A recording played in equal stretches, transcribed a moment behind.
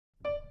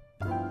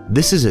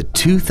This is a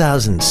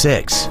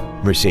 2006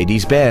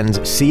 Mercedes-Benz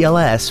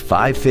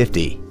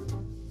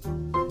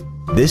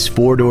CLS550. This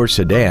four-door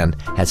sedan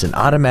has an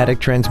automatic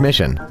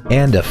transmission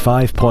and a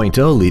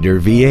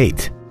 5.0-liter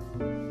V8.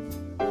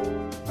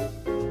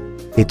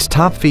 Its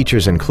top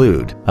features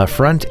include a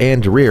front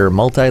and rear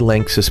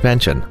multi-link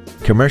suspension,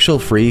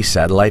 commercial-free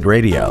satellite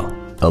radio,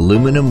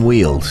 aluminum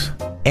wheels,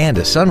 and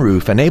a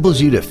sunroof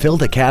enables you to fill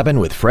the cabin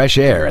with fresh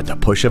air at the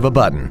push of a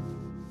button.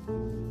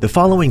 The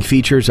following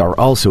features are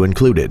also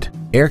included: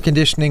 air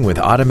conditioning with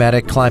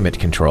automatic climate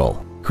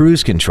control,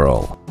 cruise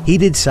control,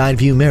 heated side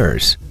view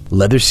mirrors,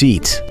 leather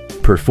seats,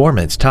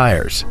 performance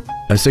tires,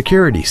 a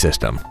security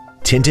system,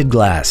 tinted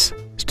glass,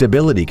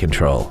 stability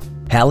control,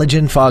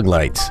 halogen fog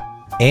lights,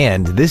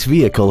 and this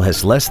vehicle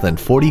has less than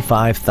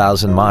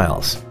 45,000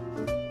 miles.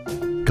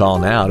 Call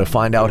now to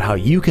find out how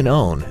you can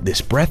own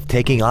this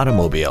breathtaking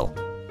automobile.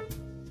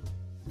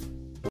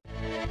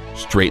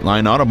 Straight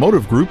Line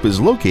Automotive Group is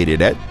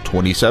located at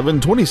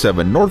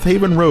 2727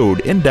 Northaven Road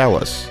in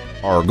Dallas.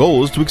 Our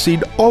goal is to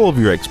exceed all of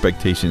your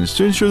expectations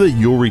to ensure that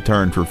you'll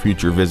return for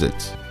future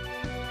visits.